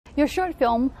Your short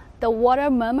film, The Water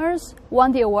Murmurs,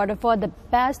 won the award for the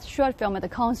best short film at the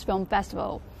Cannes Film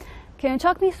Festival. Can you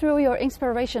talk me through your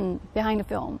inspiration behind the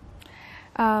film?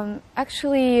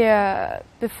 Actually,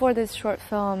 before this short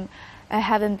film, I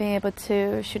haven't been able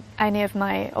to shoot any of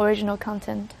my original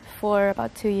content for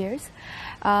about 2 years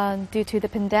due to the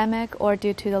pandemic or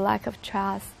due to the lack of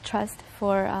trust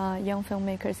for young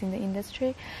filmmakers in the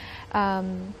industry.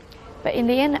 But in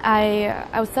the end,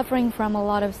 I was suffering from a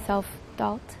lot of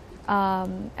self-doubt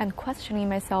and questioning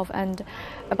myself and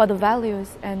about the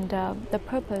values and the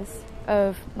purpose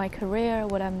of my career,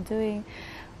 what I'm doing,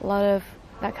 a lot of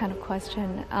that kind of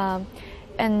question.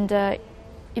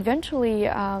 Eventually,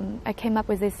 I came up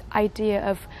with this idea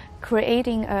of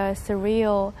creating a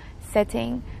surreal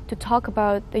setting to talk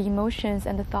about the emotions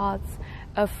and the thoughts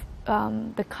of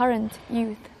the current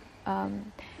youth,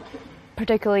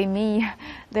 particularly me.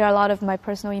 There are a lot of my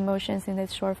personal emotions in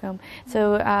this short film.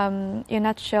 So, in a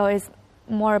nutshell, it's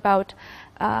more about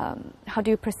how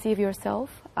do you perceive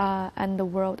yourself and the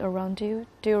world around you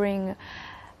during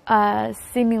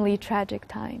seemingly tragic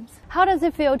times. How does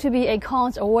it feel to be a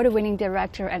Cannes award-winning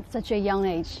director at such a young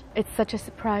age? It's such a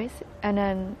surprise and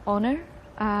an honor.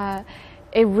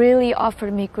 It really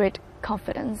offered me great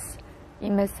confidence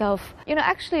in myself. You know,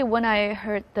 actually, when I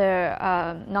heard the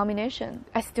nomination,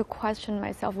 I still questioned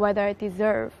myself whether I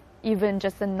deserve even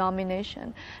just a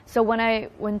nomination. So when I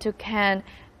went to Cannes,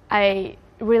 I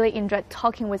really enjoyed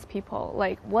talking with people,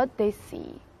 like what they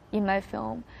see in my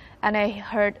film. And I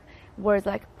heard words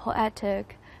like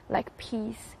poetic, like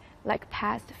peace, like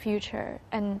past, future,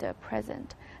 and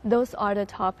present. Those are the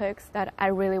topics that I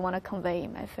really want to convey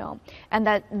in my film. And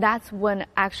that's when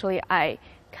actually I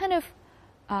kind of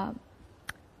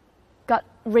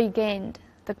regained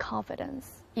the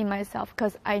confidence in myself,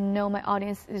 because I know my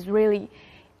audience is really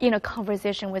in a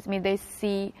conversation with me. They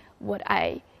see what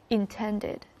I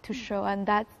intended to show, and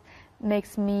that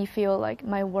makes me feel like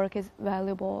my work is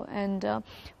valuable, and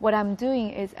what I'm doing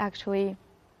is actually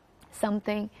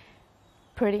something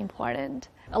pretty important.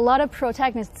 A lot of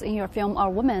protagonists in your film are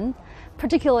women,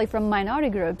 particularly from minority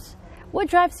groups. What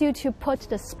drives you to put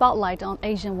the spotlight on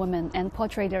Asian women and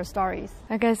portray their stories?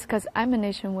 I guess because I'm an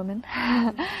Asian woman.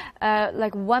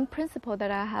 Like one principle that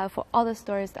I have for all the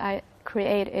stories that I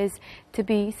create is to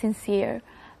be sincere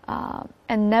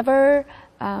and never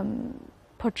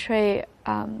portray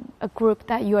a group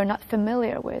that you are not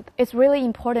familiar with. It's really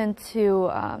important to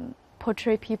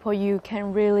portray people you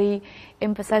can really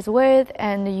empathize with,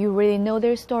 and you really know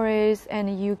their stories,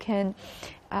 and you can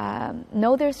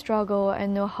know their struggle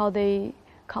and know how they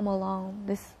come along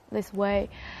this way.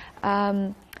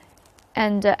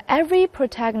 Every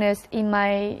protagonist in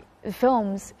my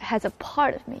films has a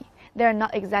part of me. They're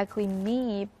not exactly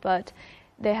me, but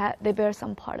they bear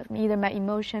some part of me, either my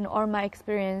emotion or my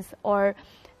experience or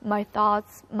my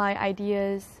thoughts, my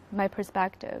ideas, my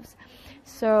perspectives.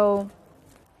 So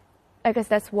I guess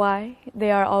that's why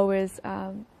they are always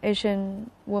Asian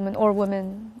women or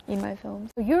women in my films.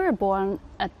 You were born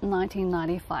at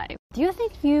 1995. Do you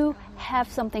think you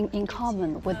have something in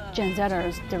common with Gen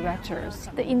Zers directors?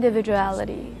 The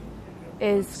individuality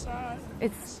it's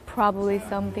probably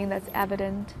something that's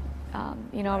evident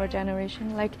in our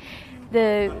generation. Like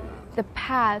the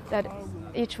path that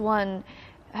each one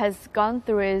has gone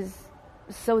through is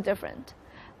so different,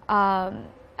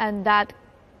 and that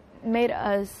made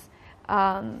us.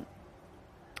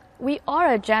 We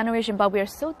are a generation, but we are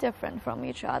so different from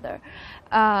each other.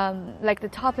 Like the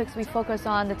topics we focus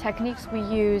on, the techniques we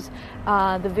use,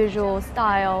 the visual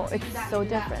style, it's so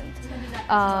different.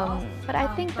 But I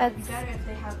think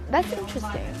that's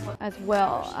interesting as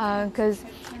well, because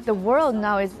the world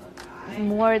now is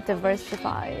more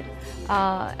diversified,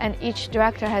 and each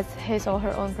director has his or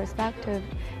her own perspective.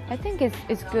 I think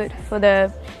it's good for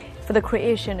the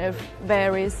creation of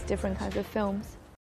various different kinds of films.